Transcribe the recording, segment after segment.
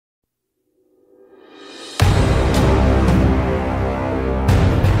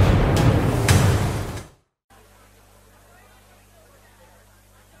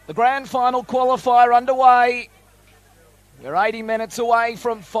The grand final qualifier underway. We're 80 minutes away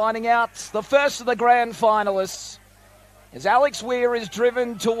from finding out the first of the grand finalists as Alex Weir is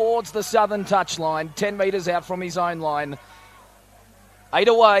driven towards the southern touchline, 10 metres out from his own line. 8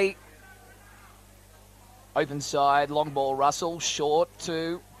 away. Open side, long ball, Russell, short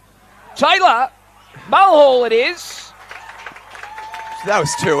to Taylor. Mulhall it is. That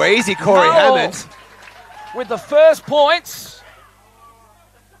was too easy, Corey Mulhall Hammond. with the first points.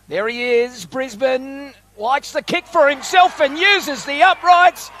 There he is, Brisbane likes the kick for himself and uses the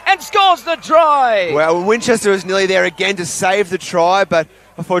uprights and scores the try. Well, Winchester was nearly there again to save the try, but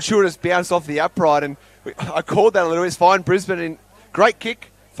I thought she would have bounced off the upright, and I called that a little. It's fine, Brisbane, in great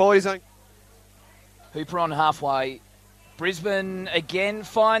kick, followed his own. Hooper on halfway. Brisbane again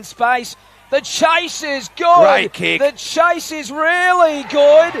finds space. The chase is good. Great kick. The chase is really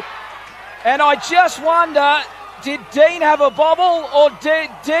good. And I just wonder, did Dean have a bobble or did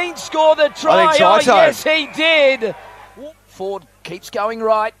Dean score the try? I think try time. Yes, he did. Ford keeps going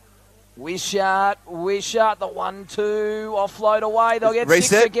right. Wishart, the 1-2, offload away. They'll get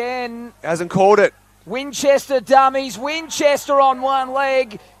Reset. 6 again. Hasn't called it. Winchester dummies. Winchester on one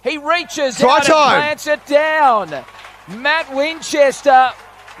leg. He reaches Try out time. and plants it down. Matt Winchester,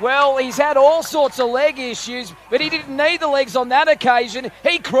 well, he's had all sorts of leg issues, but he didn't need the legs on that occasion.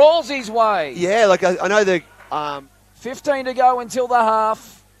 He crawls his way. Yeah, like I know the... 15 to go until the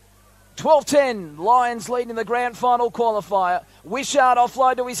half. 12-10, Lions leading the grand final qualifier. Wishart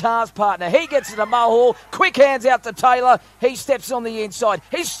offload to his halves partner. He gets it to Mulhall. Quick hands out to Taylor. He steps on the inside.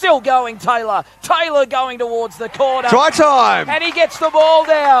 He's still going, Taylor. Taylor going towards the corner. Try time. And he gets the ball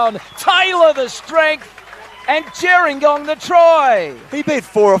down. Taylor the strength. And Gerringong the try. He beat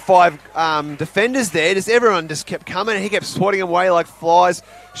 4 or 5 defenders there. Everyone just kept coming, and he kept swatting them away like flies.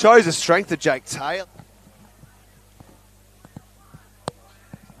 Shows the strength of Jake Taylor.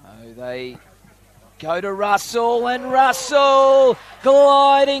 They go to Russell, and Russell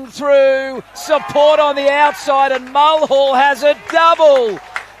gliding through. Support on the outside, and Mulhall has a double.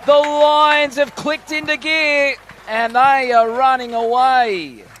 The Lions have clicked into gear, and they are running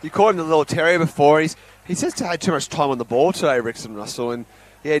away. You called him the little terrier before. He says to have too much time on the ball today, Rickson Russell, and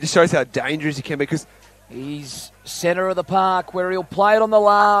yeah, it just shows how dangerous he can be because he's centre of the park where he'll play it on the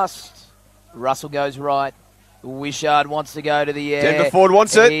last. Russell goes right. Wishart wants to go to the air. Denver Ford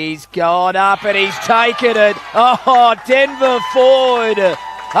wants it. He's gone up and he's taken it. Oh, Denver Ford.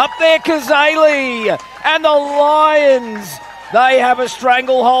 Up there, Kazali. And the Lions, they have a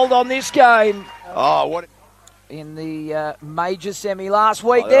stranglehold on this game. Oh, what? In the major semi last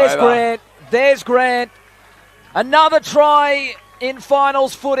week. Oh, There's over. Grant. There's Grant. Another try in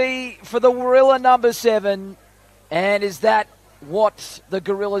finals footy for the Warilla number 7. And is that what the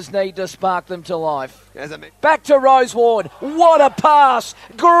Gorillas need to spark them to life? Back to Roseward. What a pass.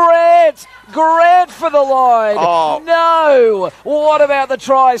 Grant for the line. Oh. No. What about the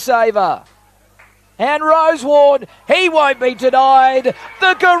try saver? And Roseward, he won't be denied.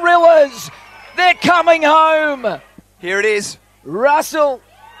 The Gorillas, they're coming home. Here it is. Russell,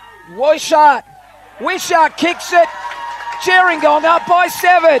 Wishart kicks it. Gerringong up by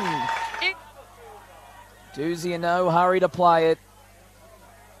 7. Doozy in no hurry to play it.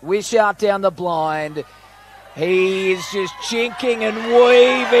 Wishart down the blind. He is just chinking and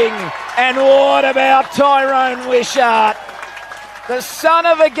weaving. And what about Tyrone Wishart? The son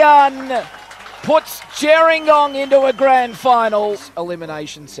of a gun puts Gerringong into a grand final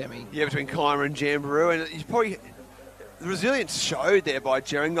elimination semi. Yeah, between Keimer and Jamboree, and you probably the resilience showed there by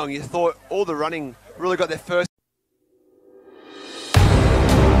Gerringong. You thought all the running really got their first.